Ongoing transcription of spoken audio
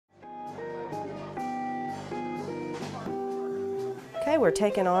Okay, we're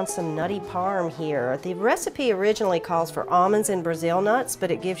taking on some Nutty Parm here. The recipe originally calls for almonds and Brazil nuts,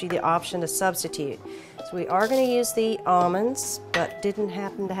 but it gives you the option to substitute. So we are going to use the almonds, but didn't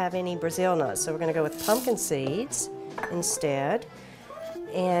happen to have any Brazil nuts, so we're going to go with pumpkin seeds instead.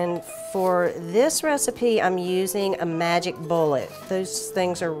 And for this recipe, I'm using a magic bullet. Those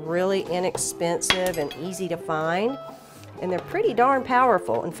things are really inexpensive and easy to find, and they're pretty darn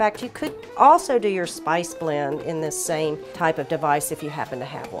powerful. In fact, you could also do your spice blend in this same type of device if you happen to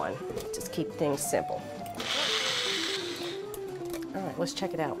have one. Just keep things simple. All right, let's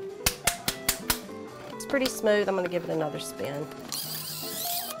check it out. It's pretty smooth. I'm going to give it another spin.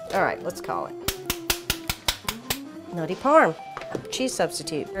 All right, let's call it Nutty Parm. Cheese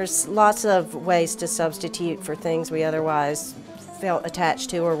substitute. There's lots of ways to substitute for things we otherwise felt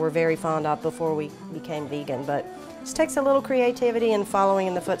attached to or were very fond of before we became vegan, but this takes a little creativity and following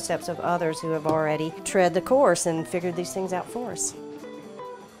in the footsteps of others who have already tread the course and figured these things out for us.